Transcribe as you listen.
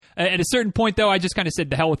At a certain point, though, I just kind of said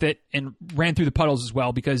the hell with it and ran through the puddles as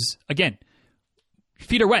well because, again,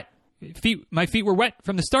 feet are wet. My feet were wet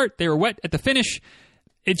from the start. They were wet at the finish.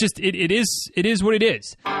 It is what it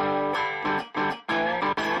is.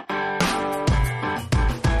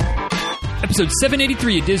 Episode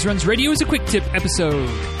 783 of Diz Runs Radio is a quick tip episode.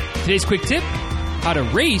 Today's quick tip: how to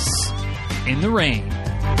race in the rain.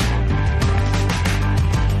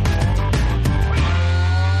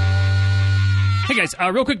 Hey guys,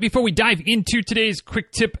 real quick before we dive into today's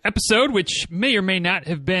quick tip episode, which may or may not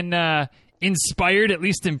have been inspired, at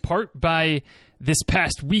least in part, by this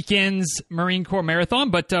past weekend's Marine Corps Marathon,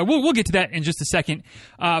 but we'll get to that in just a second.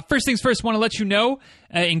 First things first, want to let you know,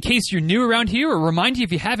 in case you're new around here, or remind you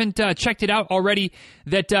if you haven't checked it out already,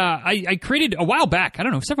 that I created a while back, I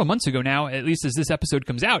don't know, several months ago now, at least as this episode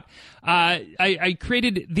comes out, I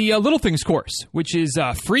created the Little Things course, which is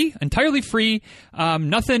free, entirely free,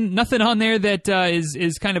 nothing on there that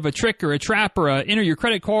is kind of a trick or a trap or enter your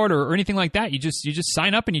credit card or anything like that. You just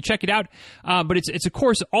sign up and you check it out, but it's a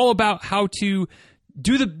course all about how to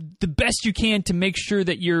do the best you can to make sure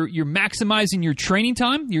that you're maximizing your training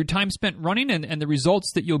time, your time spent running, and the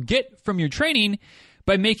results that you'll get from your training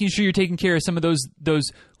by making sure you're taking care of some of those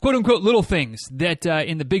quote-unquote little things that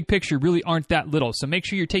in the big picture really aren't that little. So make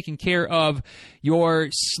sure you're taking care of your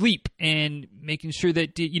sleep and making sure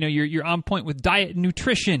that you're on point with diet and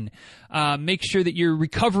nutrition. Make sure that you're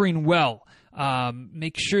recovering well.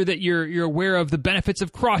 Make sure that you're aware of the benefits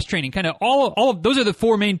of cross training. Kind of all of those are the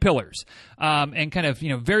four main pillars, and kind of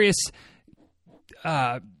various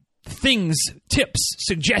things, tips,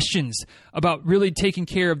 suggestions about really taking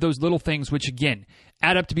care of those little things, which again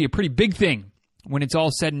add up to be a pretty big thing when it's all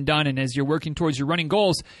said and done. And as you're working towards your running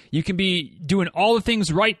goals, you can be doing all the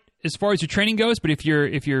things right as far as your training goes, but if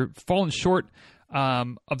you're falling short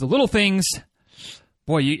of the little things,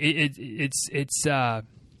 boy, it's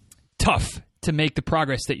tough to make the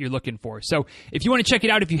progress that you're looking for. So if you want to check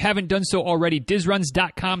it out, if you haven't done so already,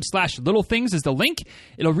 dizruns.com/littlethings is the link.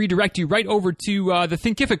 It'll redirect you right over to the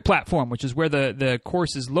Thinkific platform, which is where the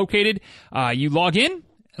course is located. You log in.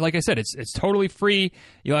 Like I said, it's totally free.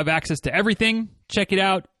 You'll have access to everything. Check it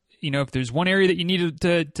out. If there's one area that you need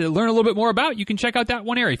to learn a little bit more about, you can check out that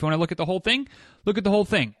one area. If you want to look at the whole thing, look at the whole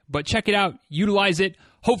thing. But check it out. Utilize it.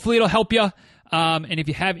 Hopefully it'll help you. And if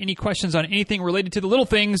you have any questions on anything related to the little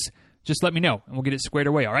things, just let me know, and we'll get it squared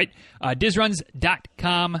away, all right?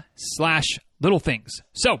 dizruns.com/littlethings.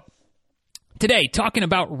 So, today, talking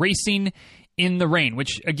about racing in the rain,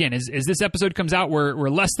 which, again, as this episode comes out, we're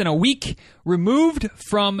less than a week removed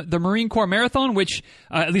from the Marine Corps Marathon, which,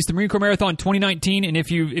 at least the Marine Corps Marathon 2019, and if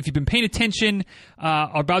you've been paying attention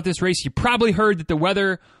about this race, you probably heard that the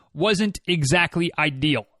weather wasn't exactly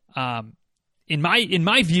ideal. In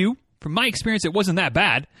my view, from my experience, it wasn't that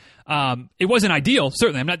bad. It wasn't ideal,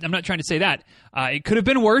 certainly. I'm not trying to say that. It could have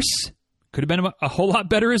been worse. Could have been a whole lot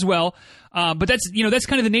better as well. But that's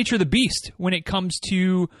kind of the nature of the beast when it comes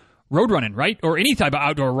to road running, right? Or any type of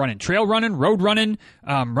outdoor running, trail running, road running,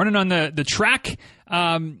 running on the track.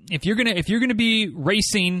 If you're gonna be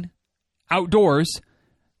racing outdoors,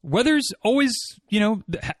 weather's always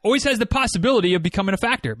has the possibility of becoming a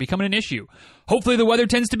factor, becoming an issue. Hopefully, the weather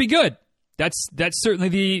tends to be good. That's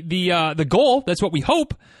certainly the goal. That's what we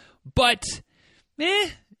hope. But,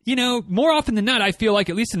 more often than not, I feel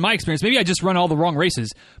like, at least in my experience, maybe I just run all the wrong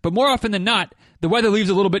races, but more often than not, the weather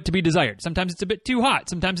leaves a little bit to be desired. Sometimes it's a bit too hot.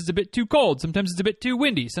 Sometimes it's a bit too cold. Sometimes it's a bit too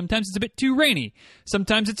windy. Sometimes it's a bit too rainy.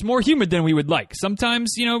 Sometimes it's more humid than we would like.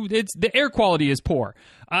 Sometimes, it's the air quality is poor.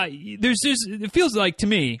 It feels like, to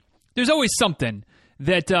me, there's always something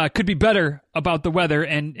that could be better about the weather,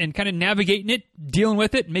 and kind of navigating it, dealing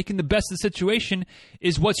with it, making the best of the situation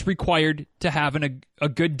is what's required to having a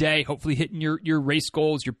good day, hopefully hitting your race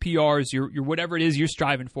goals, your PRs, your whatever it is you're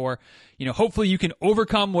striving for. Hopefully you can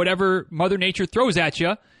overcome whatever Mother Nature throws at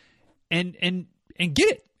you and get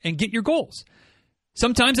it, and get your goals.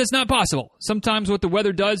 Sometimes that's not possible. Sometimes what the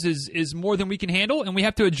weather does is more than we can handle, and we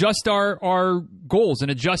have to adjust our goals and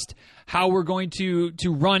adjust how we're going to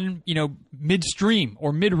run, midstream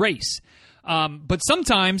or mid-race. But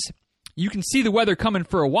sometimes you can see the weather coming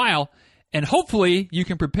for a while, and hopefully you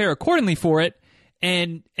can prepare accordingly for it,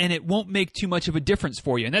 and it won't make too much of a difference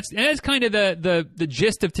for you. And that's kind of the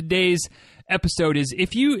gist of today's episode is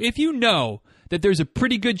if you know that there's a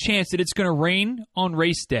pretty good chance that it's going to rain on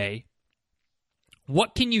race day,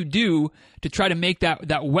 what can you do to try to make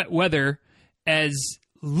that wet weather as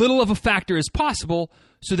little of a factor as possible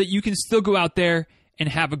so that you can still go out there and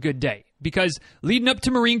have a good day? Because leading up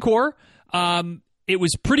to Marine Corps, it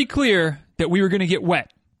was pretty clear that we were going to get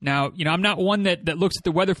wet. Now, I'm not one that looks at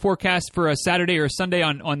the weather forecast for a Saturday or a Sunday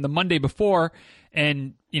on the Monday before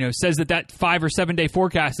and says that 5 or 7 day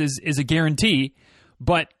forecast is a guarantee.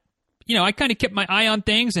 But, I kind of kept my eye on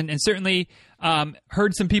things and certainly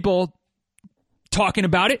heard some people talking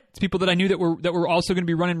about it. It's people that I knew that were also going to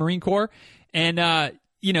be running Marine Corps. And,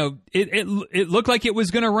 it looked like it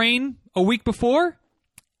was going to rain a week before.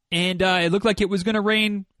 And it looked like it was going to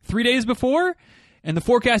rain 3 days before. And the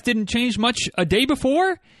forecast didn't change much a day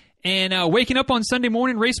before. And waking up on Sunday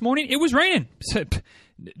morning, race morning, it was raining.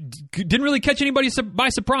 Didn't really catch anybody by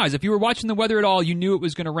surprise. If you were watching the weather at all, you knew it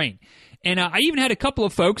was going to rain. And I even had a couple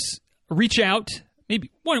of folks reach out,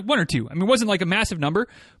 maybe one or two. I mean, it wasn't like a massive number,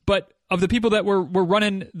 but of the people that were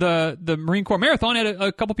running the Marine Corps Marathon, I had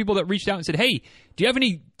a couple people that reached out and said, hey, do you have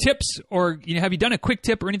any tips or have you done a quick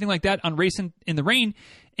tip or anything like that on racing in the rain?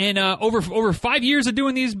 And over 5 years of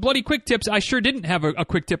doing these bloody quick tips, I sure didn't have a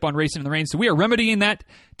quick tip on racing in the rain. So we are remedying that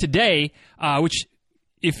today, which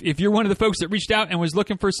if you're one of the folks that reached out and was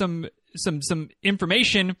looking for some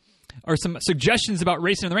information or some suggestions about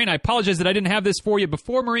racing in the rain, I apologize that I didn't have this for you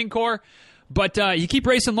before Marine Corps, but you keep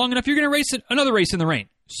racing long enough, you're going to race another race in the rain.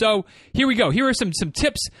 So here we go. Here are some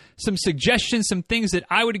tips, some suggestions, some things that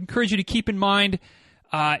I would encourage you to keep in mind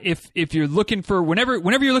if you're looking for whenever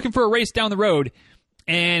you're looking for a race down the road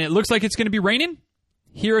and it looks like it's going to be raining.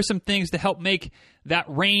 Here are some things to help make that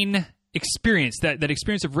rain experience, that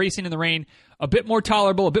experience of racing in the rain, a bit more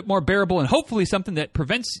tolerable, a bit more bearable, and hopefully something that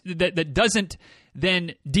prevents that doesn't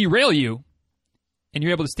then derail you, and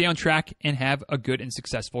you're able to stay on track and have a good and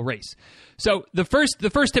successful race. So the first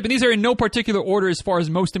tip, and these are in no particular order as far as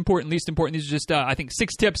most important, least important. These are just I think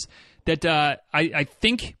 6 tips that I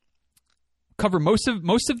think cover most of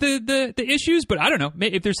the issues, but I don't know.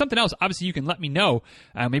 If there's something else, obviously you can let me know.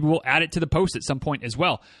 Maybe we'll add it to the post at some point as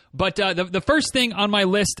well. But the first thing on my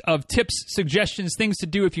list of tips, suggestions, things to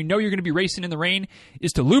do if you know you're going to be racing in the rain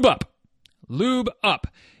is to lube up. Lube up.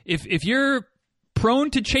 If you're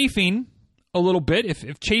prone to chafing a little bit,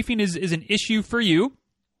 if chafing is an issue for you,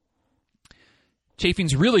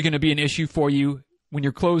 chafing's really going to be an issue for you when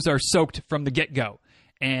your clothes are soaked from the get-go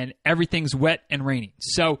and everything's wet and raining.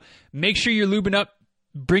 So make sure you're lubing up.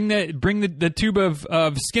 Bring the tube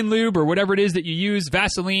of skin lube or whatever it is that you use,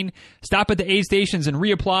 Vaseline. Stop at the aid stations and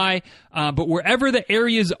reapply. But wherever the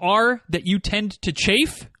areas are that you tend to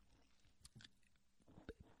chafe,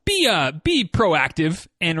 be proactive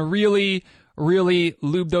and really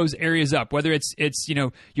lube those areas up. Whether it's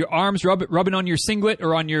your arms rubbing on your singlet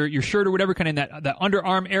or on your shirt or whatever, kind of in that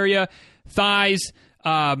underarm area, thighs,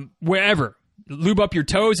 wherever. Lube up your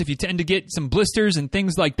toes if you tend to get some blisters and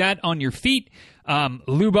things like that on your feet.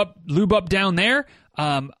 Lube up down there.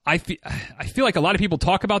 I feel like a lot of people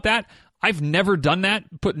talk about that. I've never done that,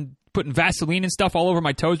 putting Vaseline and stuff all over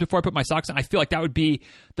my toes before I put my socks on. I feel like that would be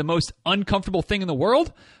the most uncomfortable thing in the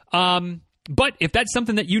world. But if that's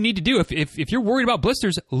something that you need to do, if you're worried about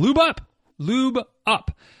blisters, lube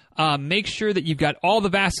up. Make sure that you've got all the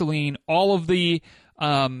Vaseline, all of the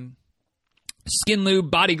Skin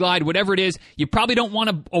Lube, Body Glide, whatever it is. You probably don't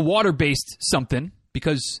want a water-based something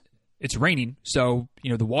because it's raining. So,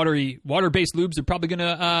 the water-based lubes are probably going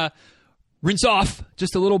to rinse off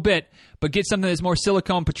just a little bit. But get something that's more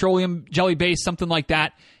silicone, petroleum, jelly-based, something like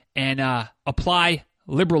that, and apply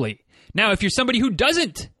liberally. Now, if you're somebody who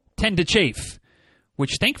doesn't tend to chafe,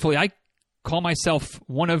 which thankfully I call myself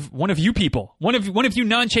one of you people, one of you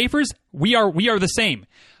non-chafers, we are the same.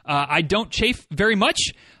 I don't chafe very much.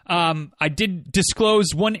 I did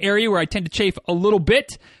disclose one area where I tend to chafe a little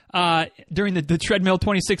bit during the treadmill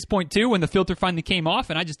 26.2 when the filter finally came off,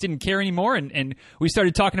 and I just didn't care anymore. And we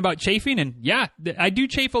started talking about chafing, and yeah, I do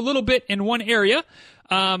chafe a little bit in one area,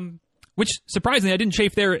 which surprisingly I didn't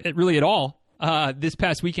chafe there really at all this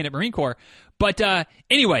past weekend at Marine Corps. But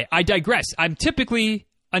anyway, I digress. I'm typically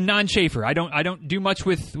a non-chafer. I don't do much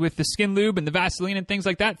with the skin lube and the Vaseline and things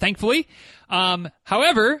like that, thankfully.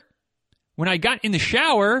 However, when I got in the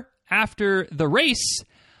shower after the race,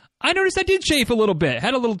 I noticed I did chafe a little bit.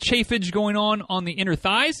 Had a little chafage going on the inner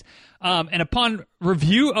thighs. And upon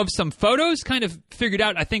review of some photos, kind of figured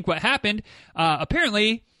out, I think, what happened.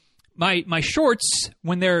 Apparently, my shorts,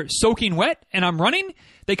 when they're soaking wet and I'm running,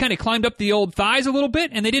 they kind of climbed up the old thighs a little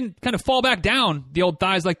bit, and they didn't kind of fall back down the old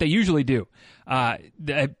thighs like they usually do.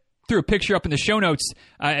 I threw a picture up in the show notes.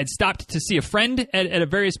 I had stopped to see a friend at a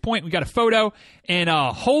various point. We got a photo, and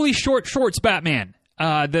holy shorts, Batman.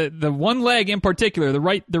 The one leg in particular, the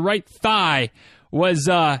right thigh was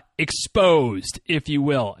exposed, if you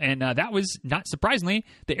will, and that was, not surprisingly,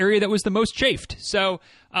 the area that was the most chafed. So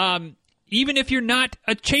even if you're not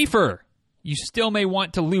a chafer, you still may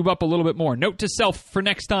want to lube up a little bit more. Note to self for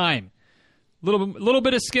next time: little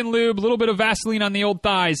bit of skin lube, a little bit of Vaseline on the old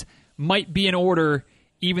thighs might be in order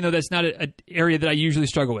even though that's not an area that I usually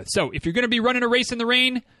struggle with. So if you're going to be running a race in the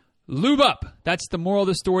rain, lube up. That's the moral of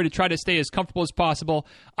the story, to try to stay as comfortable as possible.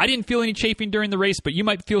 I didn't feel any chafing during the race, but you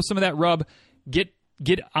might feel some of that rub. Get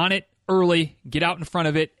on it early, get out in front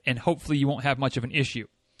of it, and hopefully you won't have much of an issue.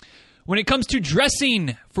 When it comes to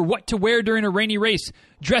dressing for what to wear during a rainy race,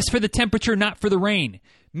 dress for the temperature, not for the rain.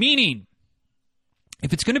 Meaning,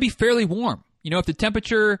 if it's going to be fairly warm, if the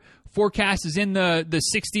temperature forecast is in the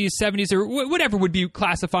 60s, 70s, or whatever would be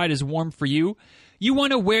classified as warm for you, you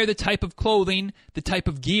want to wear the type of clothing, the type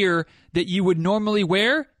of gear that you would normally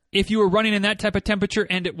wear if you were running in that type of temperature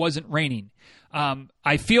and it wasn't raining.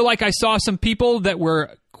 I feel like I saw some people that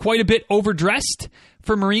were quite a bit overdressed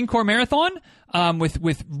for Marine Corps Marathon,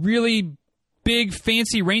 with really big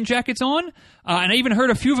fancy rain jackets on, and I even heard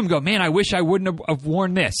a few of them go, "Man, I wish I wouldn't have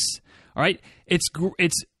worn this." All right, it's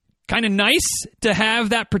kind of nice to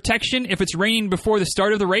have that protection if it's raining before the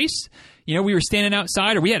start of the race. We were standing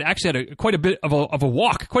outside, or we had quite a bit of a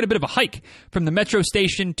walk, quite a bit of a hike from the metro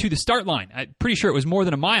station to the start line. I'm pretty sure it was more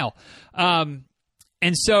than a mile.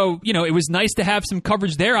 And so, it was nice to have some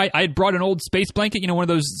coverage there. I had brought an old space blanket, one of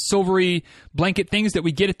those silvery blanket things that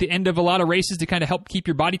we get at the end of a lot of races to kind of help keep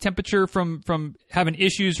your body temperature from having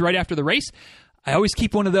issues right after the race. I always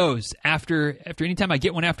keep one of those after any time I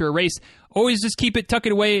get one after a race. Always just tuck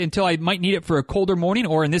it away until I might need it for a colder morning,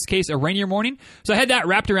 or in this case, a rainier morning. So I had that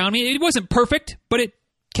wrapped around me. It wasn't perfect, but it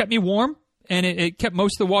kept me warm. And it kept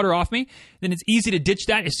most of the water off me. Then it's easy to ditch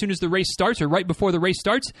that as soon as the race starts, or right before the race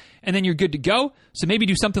starts, and then you're good to go. So maybe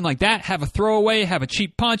do something like that. Have a throwaway, have a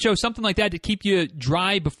cheap poncho, something like that to keep you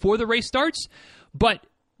dry before the race starts. But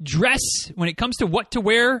dress, when it comes to what to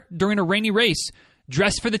wear during a rainy race,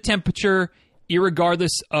 dress for the temperature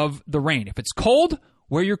irregardless of the rain. If it's cold,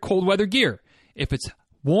 wear your cold weather gear. If it's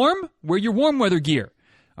warm, wear your warm weather gear.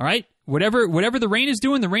 All right? Whatever the rain is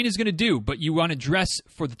doing, the rain is going to do. But you want to dress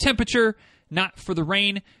for the temperature, not for the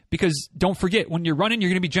rain, because don't forget, when you're running, you're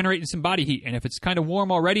going to be generating some body heat. And if it's kind of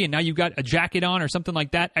warm already and now you've got a jacket on or something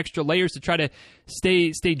like that, extra layers to try to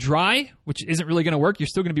stay dry, which isn't really going to work. You're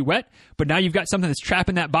still going to be wet. But now you've got something that's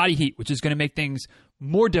trapping that body heat, which is going to make things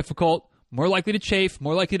more difficult, more likely to chafe,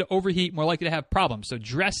 more likely to overheat, more likely to have problems. So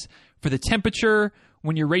dress for the temperature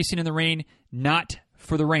when you're racing in the rain, not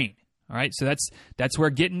for the rain. All right, so that's where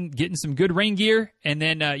getting some good rain gear and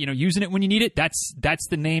then using it when you need it. That's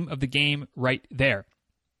the name of the game right there.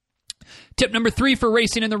 Tip number 3 for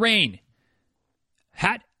racing in the rain: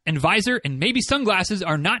 hat and visor and maybe sunglasses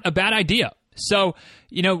are not a bad idea. So,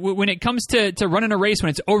 when it comes to running a race when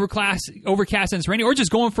it's overcast and it's rainy, or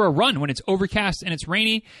just going for a run when it's overcast and it's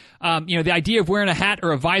rainy, the idea of wearing a hat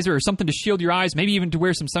or a visor or something to shield your eyes, maybe even to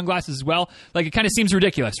wear some sunglasses as well, like it kind of seems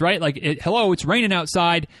ridiculous, right? Like, it's raining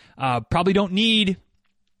outside, probably don't need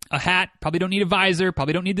a hat, probably don't need a visor,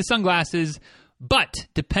 probably don't need the sunglasses, but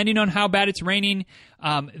depending on how bad it's raining,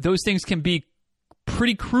 those things can be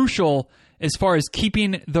pretty crucial as far as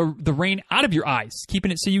keeping the rain out of your eyes,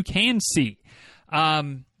 keeping it so you can see.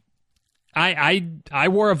 I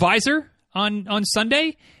wore a visor on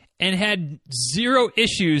Sunday and had zero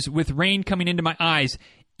issues with rain coming into my eyes,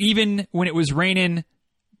 even when it was raining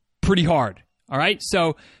pretty hard. All right,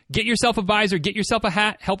 so get yourself a visor, get yourself a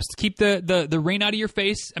hat. Helps to keep the rain out of your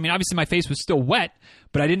face. I mean, obviously my face was still wet,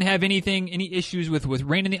 but I didn't have any issues with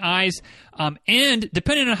rain in the eyes. And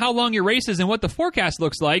depending on how long your race is and what the forecast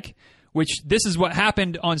looks like, which this is what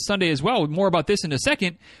happened on Sunday as well. More about this in a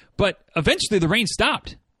second. But eventually the rain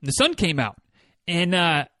stopped. The sun came out. And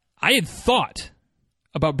I had thought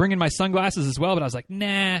about bringing my sunglasses as well, but I was like,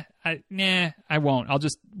 nah, I won't. I'll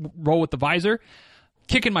just roll with the visor.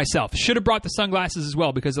 Kicking myself. Should have brought the sunglasses as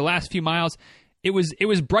well, because the last few miles, it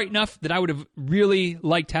was bright enough that I would have really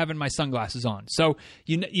liked having my sunglasses on. So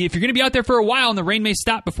if you're going to be out there for a while and the rain may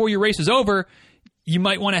stop before your race is over, you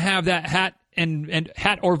might want to have that hat and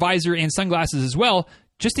hat or visor and sunglasses as well,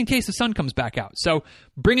 just in case the sun comes back out. So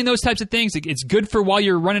bringing those types of things, it's good for while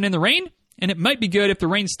you're running in the rain, and it might be good if the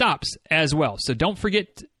rain stops as well. So don't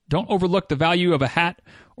overlook the value of a hat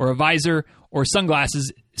or a visor or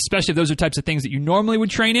sunglasses, especially if those are types of things that you normally would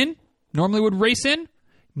train in, normally would race in.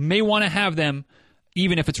 May want to have them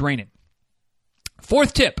even if it's raining.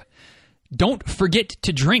 4th tip: don't forget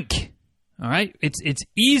to drink. All right? It's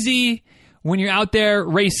easy when you're out there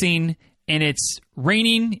racing and it's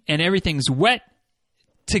raining and everything's wet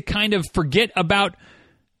to kind of forget about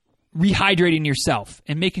rehydrating yourself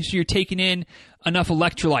and making sure you're taking in enough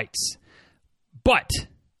electrolytes. But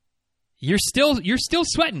you're still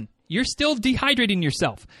sweating. You're still dehydrating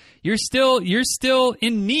yourself. You're still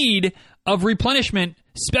in need of replenishment,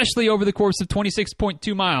 especially over the course of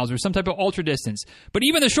 26.2 miles or some type of ultra distance. But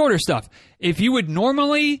even the shorter stuff, if you would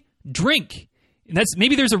normally drink And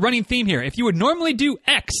maybe there's a running theme here. If you would normally do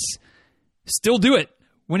X, still do it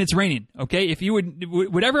when it's raining, okay? If you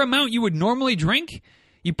whatever amount you would normally drink,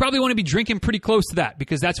 you probably want to be drinking pretty close to that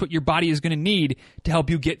because that's what your body is going to need to help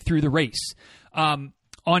you get through the race. On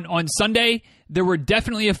Sunday, there were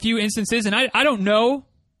definitely a few instances, and I don't know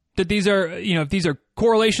that these are, if these are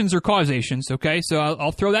correlations or causations, okay? So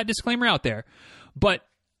I'll throw that disclaimer out there. But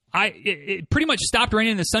it pretty much stopped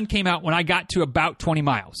raining and the sun came out when I got to about 20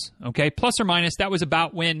 miles, okay? Plus or minus, that was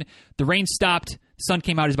about when the rain stopped. The sun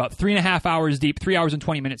came out. Is about 3.5 hours deep, 3 hours and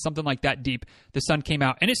 20 minutes, something like that deep. The sun came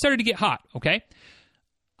out, and it started to get hot, okay?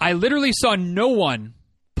 I literally saw no one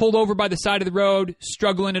pulled over by the side of the road,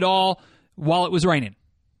 struggling at all while it was raining,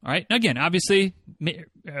 all right? Now, again, obviously,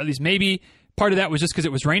 or at least maybe part of that was just because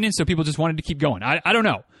it was raining, so people just wanted to keep going. I don't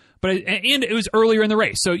know. And it was earlier in the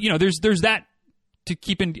race, so, there's that to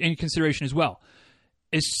keep in consideration as well.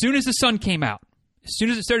 As soon as the sun came out, as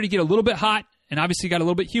soon as it started to get a little bit hot, and obviously got a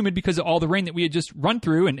little bit humid because of all the rain that we had just run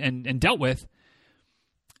through and dealt with,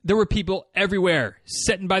 there were people everywhere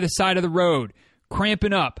sitting by the side of the road,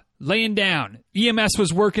 cramping up, laying down. EMS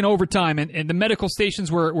was working overtime, and the medical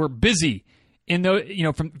stations were busy for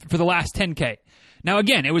the last 10K. Now,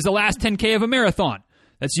 again, it was the last 10K of a marathon.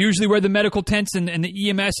 That's usually where the medical tents and the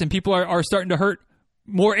EMS and people are starting to hurt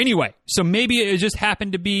more anyway. So maybe it just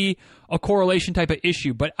happened to be a correlation type of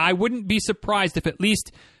issue. But I wouldn't be surprised if at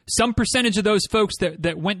least some percentage of those folks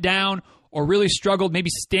that went down or really struggled, maybe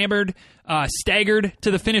staggered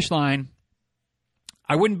to the finish line,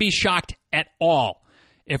 I wouldn't be shocked at all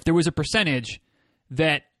if there was a percentage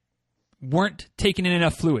that weren't taking in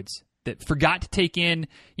enough fluids, that forgot to take in,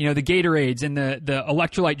 the Gatorades and the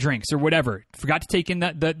electrolyte drinks or whatever, forgot to take in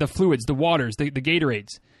the fluids, the waters, the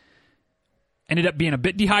Gatorades, ended up being a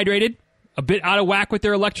bit dehydrated, a bit out of whack with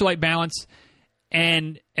their electrolyte balance,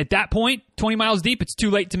 and at that point, 20 miles deep, it's too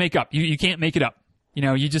late to make up. You can't make it up.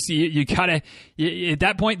 You gotta, at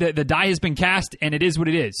that point, the die has been cast, and it is what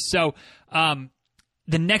it is. So,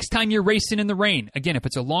 the next time you're racing in the rain, again, if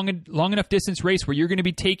it's a long enough distance race where you're going to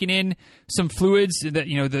be taking in some fluids, that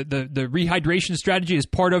the rehydration strategy is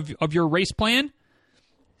part of your race plan,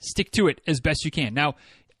 stick to it as best you can. Now,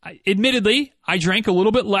 admittedly, I drank a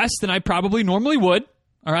little bit less than I probably normally would,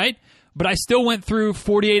 all right? But I still went through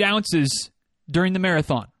 48 ounces during the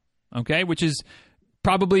marathon, okay? Which is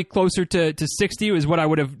probably closer to 60 is what I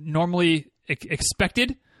would have normally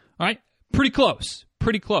expected, all right? Pretty close.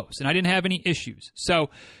 And I didn't have any issues. So,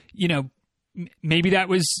 maybe that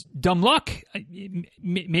was dumb luck.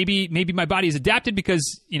 Maybe my body's adapted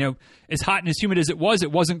because, as hot and as humid as it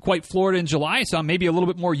wasn't quite Florida in July, so I'm maybe a little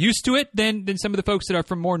bit more used to it than some of the folks that are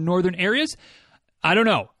from more northern areas. I don't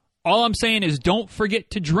know. All I'm saying is don't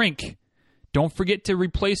forget to drink. Don't forget to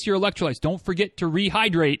replace your electrolytes. Don't forget to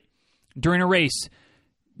rehydrate during a race,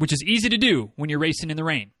 which is easy to do when you're racing in the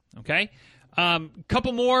rain, okay?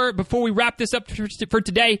 Couple more before we wrap this up for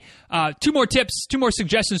today. 2 more tips, 2 more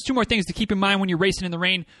suggestions, 2 more things to keep in mind when you're racing in the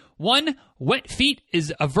rain. 1, wet feet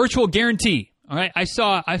is a virtual guarantee. All right, I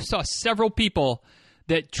saw several people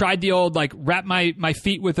that tried the old wrap my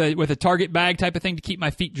feet with a Target bag type of thing to keep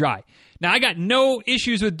my feet dry. Now I got no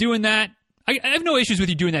issues with doing that. I have no issues with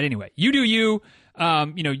you doing that anyway. You do you.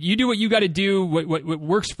 You do what you got to do. What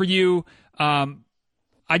works for you.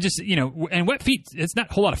 I just, and wet feet, it's not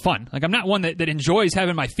a whole lot of fun. I'm not one that enjoys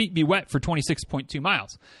having my feet be wet for 26.2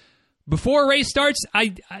 miles. Before a race starts, I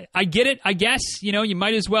get it, I guess. You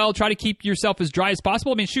might as well try to keep yourself as dry as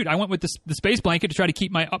possible. I mean, shoot, I went with the space blanket to try to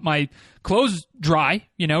keep my clothes dry,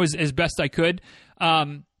 as best I could.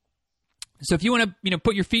 So if you want to,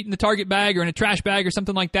 put your feet in the Target bag or in a trash bag or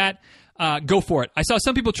something like that, go for it. I saw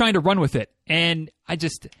some people trying to run with it, and I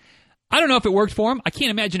don't know if it worked for them. I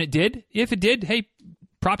can't imagine it did. If it did, hey,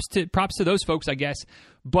 props to those folks, I guess.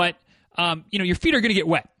 But, your feet are going to get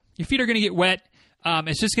wet.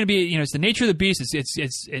 It's just going to be, it's the nature of the beast.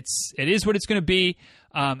 It is what it's going to be.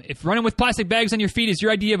 If running with plastic bags on your feet is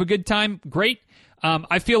your idea of a good time, great.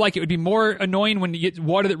 I feel like it would be more annoying when you get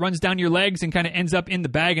water that runs down your legs and kind of ends up in the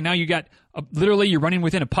bag, and now you got literally you're running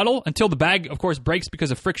within a puddle until the bag, of course, breaks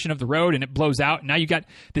because of friction of the road and it blows out. And now you got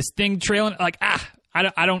this thing trailing. I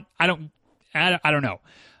don't know.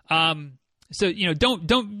 So,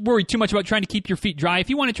 don't worry too much about trying to keep your feet dry. If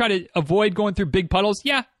you want to try to avoid going through big puddles,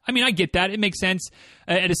 yeah, I get that. It makes sense.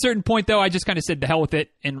 At a certain point, though, I just kind of said the hell with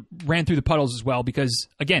it and ran through the puddles as well because,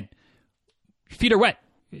 again, feet are wet.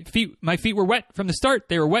 My feet were wet from the start.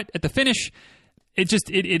 They were wet at the finish. It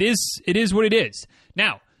is what it is.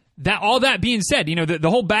 Now, all that being said, the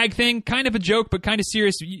whole bag thing, kind of a joke, but kind of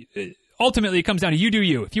serious. ultimately it comes down to you do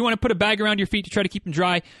you. If you want to put a bag around your feet to try to keep them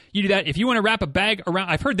dry, you do that. If you want to wrap a bag around,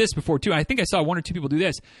 I've heard this before too. I think I saw 1 or 2 people do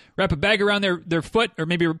this. Wrap a bag around their foot, or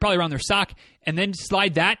maybe probably around their sock, and then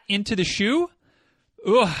slide that into the shoe.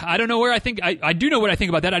 Ugh, I don't know where I think, I do know what I think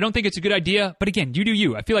about that. I don't think it's a good idea, but again, you do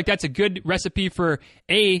you. I feel like that's a good recipe for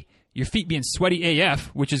your feet being sweaty AF,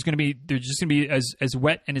 which is going to be, they're just going to be as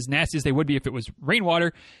wet and as nasty as they would be if it was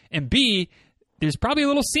rainwater. And B, there's probably a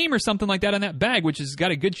little seam or something like that on that bag, which has got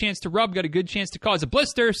a good chance to rub, got a good chance to cause a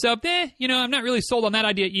blister. So, I'm not really sold on that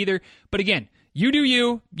idea either. But again, you do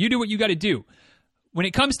you do what you got to do. When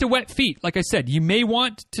it comes to wet feet, like I said, you may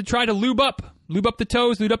want to try to lube up the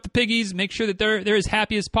toes, lube up the piggies, make sure that they're as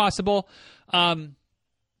happy as possible.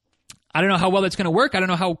 I don't know how well that's going to work. I don't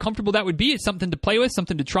know how comfortable that would be. It's something to play with,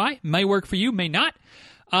 something to try. May work for you, may not.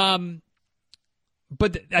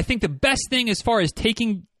 But I think the best thing as far as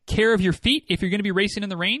taking care of your feet, if you're going to be racing in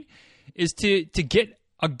the rain, is to get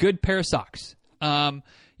a good pair of socks. I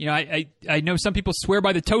know some people swear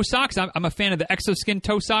by the toe socks. I'm a fan of the Exoskin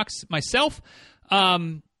toe socks myself.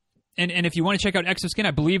 And if you want to check out Exoskin,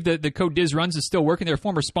 I believe the code Diz Runs is still working. They're a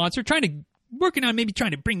former sponsor, working on maybe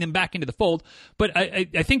trying to bring them back into the fold. But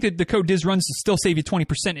I think that the code Diz Runs will still save you 20%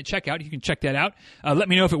 at checkout. You can check that out. Let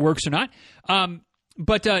me know if it works or not.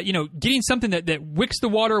 But getting something that wicks the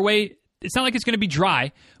water away, it's not like it's going to be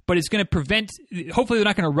dry, but it's going to prevent, hopefully they're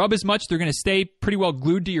not going to rub as much. They're going to stay pretty well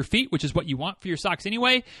glued to your feet, which is what you want for your socks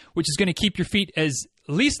anyway, which is going to keep your feet as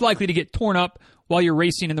least likely to get torn up while you're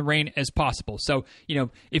racing in the rain as possible. So,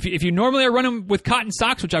 if you normally are running with cotton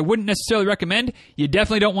socks, which I wouldn't necessarily recommend, you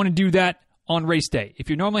definitely don't want to do that on race day. If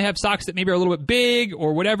you normally have socks that maybe are a little bit big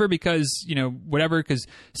or whatever, because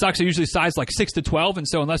socks are usually sized like 6 to 12. And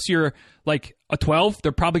so unless you're like a 12,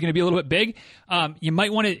 they're probably going to be a little bit big. You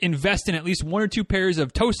might want to invest in at least 1 or 2 pairs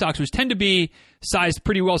of toe socks, which tend to be sized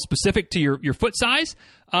pretty well specific to your foot size.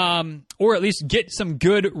 Or at least get some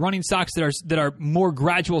good running socks that are more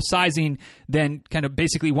gradual sizing than kind of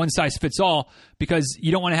basically one size fits all, because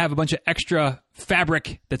you don't want to have a bunch of extra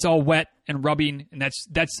fabric that's all wet and rubbing, and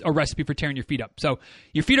that's a recipe for tearing your feet up. So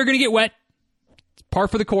your feet are going to get wet. It's par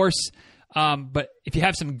for the course. But if you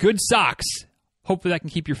have some good socks, hopefully that can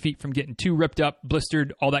keep your feet from getting too ripped up,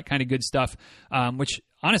 blistered, all that kind of good stuff, which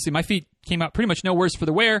honestly, my feet came out pretty much no worse for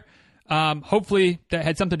the wear. Hopefully that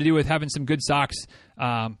had something to do with having some good socks.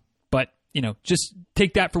 But just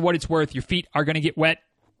take that for what it's worth. Your feet are going to get wet.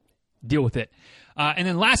 Deal with it. And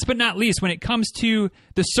then last but not least, when it comes to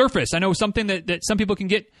the surface, I know something that some people can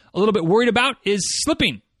get a little bit worried about is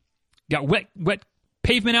slipping. Got wet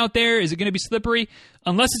pavement out there. Is it going to be slippery?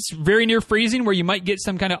 Unless it's very near freezing, where you might get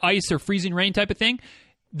some kind of ice or freezing rain type of thing,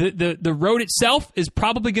 the road itself is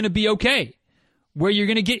probably going to be okay. Where you're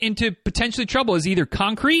going to get into potentially trouble is either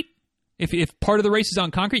concrete. If part of the race is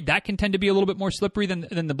on concrete, that can tend to be a little bit more slippery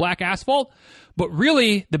than the black asphalt. But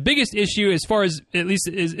really, the biggest issue, as far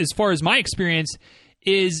as my experience,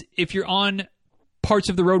 is if you're on parts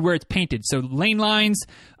of the road where it's painted. So lane lines,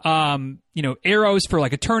 arrows for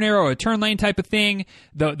like a turn arrow, a turn lane type of thing,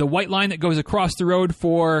 the white line that goes across the road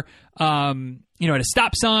for at a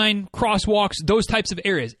stop sign, crosswalks, those types of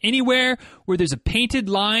areas. Anywhere where there's a painted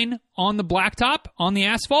line on the blacktop, on the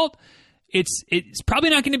asphalt, it's probably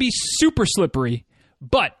not going to be super slippery,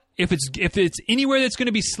 but if it's anywhere that's going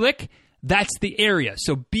to be slick, that's the area.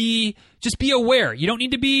 So just be aware. You don't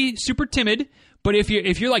need to be super timid, but if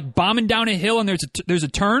you're like bombing down a hill and there's a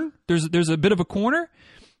turn, there's a bit of a corner,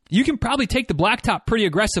 you can probably take the blacktop pretty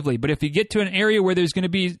aggressively. But if you get to an area where there's going to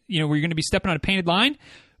be, where you're going to be stepping on a painted line,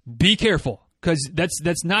 be careful, because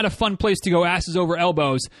that's not a fun place to go asses over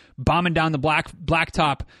elbows, bombing down the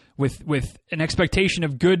blacktop with an expectation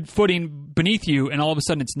of good footing beneath you, and all of a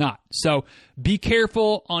sudden it's not. So be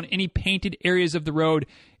careful on any painted areas of the road.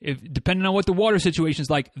 Depending on what the water situation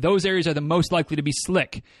is like, those areas are the most likely to be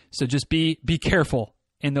slick. So just be careful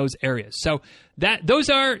in those areas. So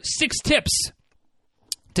those are 6 tips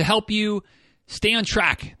to help you stay on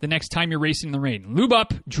track the next time you're racing in the rain. Lube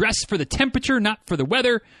up, dress for the temperature, not for the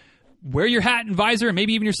weather. Wear your hat and visor, and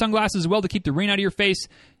maybe even your sunglasses as well to keep the rain out of your face.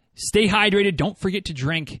 Stay hydrated. Don't forget to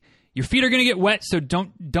drink. Your feet are going to get wet, so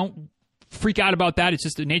don't freak out about that. It's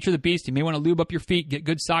just the nature of the beast. You may want to lube up your feet, get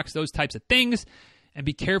good socks, those types of things, and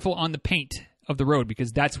be careful on the paint of the road,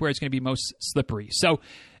 because that's where it's going to be most slippery. So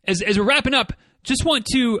as we're wrapping up, just want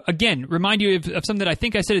to, again, remind you of something that I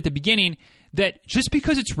think I said at the beginning, that just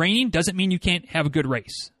because it's raining doesn't mean you can't have a good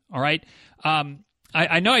race, all right?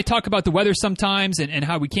 I know I talk about the weather sometimes and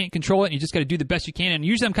how we can't control it, and you just got to do the best you can. And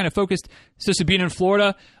usually I'm kind of focused, especially being in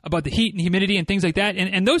Florida, about the heat and humidity and things like that.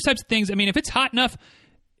 And those types of things, I mean, if it's hot enough,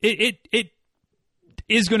 it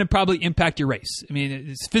is going to probably impact your race. I mean,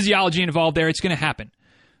 it's physiology involved there. It's going to happen.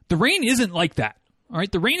 The rain isn't like that. All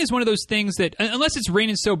right, the rain is one of those things that, unless it's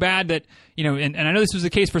raining so bad that, and I know this was the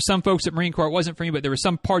case for some folks at Marine Corps, it wasn't for me, but there were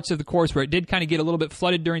some parts of the course where it did kind of get a little bit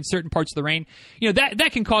flooded during certain parts of the rain. That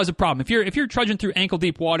can cause a problem. If you're trudging through ankle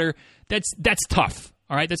deep water, that's tough.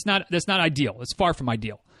 All right, that's not ideal. It's far from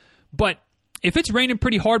ideal. But if it's raining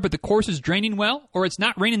pretty hard, but the course is draining well, or it's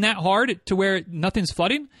not raining that hard to where nothing's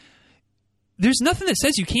flooding, there's nothing that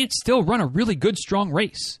says you can't still run a really good, strong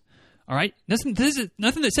race. All right? Nothing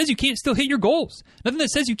that says you can't still hit your goals. Nothing that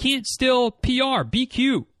says you can't still PR,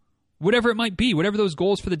 BQ, whatever it might be, whatever those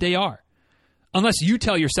goals for the day are. Unless you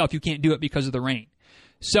tell yourself you can't do it because of the rain.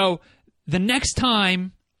 So the next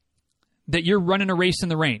time that you're running a race in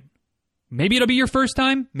the rain, maybe it'll be your first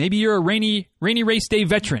time, maybe you're a rainy race day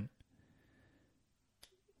veteran.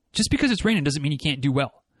 Just because it's raining doesn't mean you can't do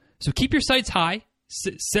well. So keep your sights high,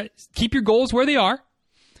 keep your goals where they are,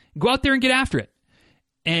 go out there and get after it.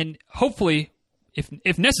 And hopefully,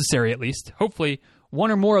 if necessary at least, hopefully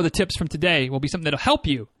one or more of the tips from today will be something that'll help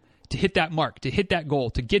you to hit that mark, to hit that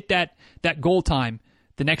goal, to get that goal time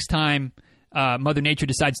the next time Mother Nature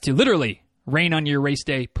decides to literally rain on your race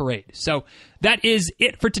day parade. So that is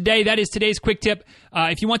it for today. That is today's quick tip.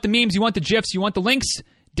 If you want the memes, you want the GIFs, you want the links,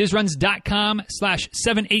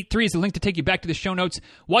 DizRuns.com/783 is the link to take you back to the show notes.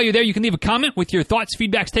 While you're there, you can leave a comment with your thoughts,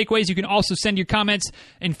 feedbacks, takeaways. You can also send your comments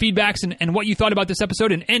and feedbacks and what you thought about this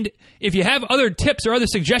episode. And if you have other tips or other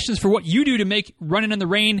suggestions for what you do to make running in the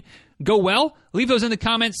rain go well, leave those in the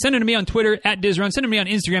comments. Send them to me on Twitter @DizRuns. Send them to me on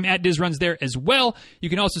Instagram @DizRuns there as well. You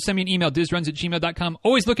can also send me an email, DizRuns@gmail.com.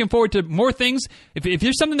 Always looking forward to more things. If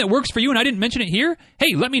there's something that works for you and I didn't mention it here,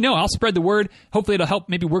 hey, let me know. I'll spread the word. Hopefully it'll help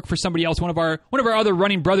maybe work for somebody else, one of our other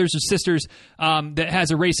running brothers or sisters that has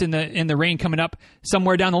a race in the rain coming up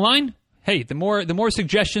somewhere down the line. Hey, the more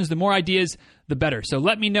suggestions, the more ideas, the better. So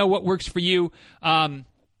let me know what works for you.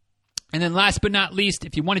 And then last but not least,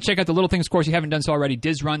 if you want to check out the Little Things course, you haven't done so already,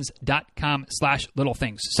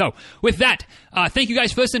 DizRuns.com/littlethings. So with that, thank you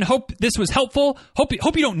guys for listening. Hope this was helpful. Hope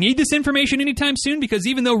you don't need this information anytime soon, because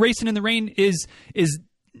even though racing in the rain is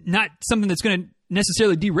not something that's going to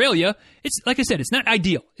necessarily derail you, it's like I said, it's not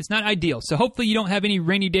ideal. It's not ideal. So hopefully you don't have any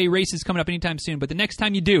rainy day races coming up anytime soon. But the next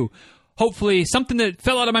time you do, hopefully something that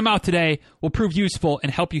fell out of my mouth today will prove useful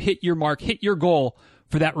and help you hit your mark, hit your goal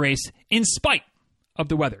for that race in spite of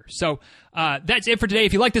the weather. So that's it for today.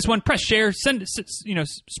 If you like this one, press share,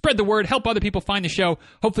 spread the word, help other people find the show.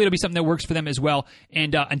 Hopefully it'll be something that works for them as well.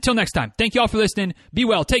 And until next time, thank you all for listening. Be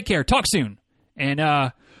well, take care, talk soon, and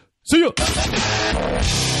see ya.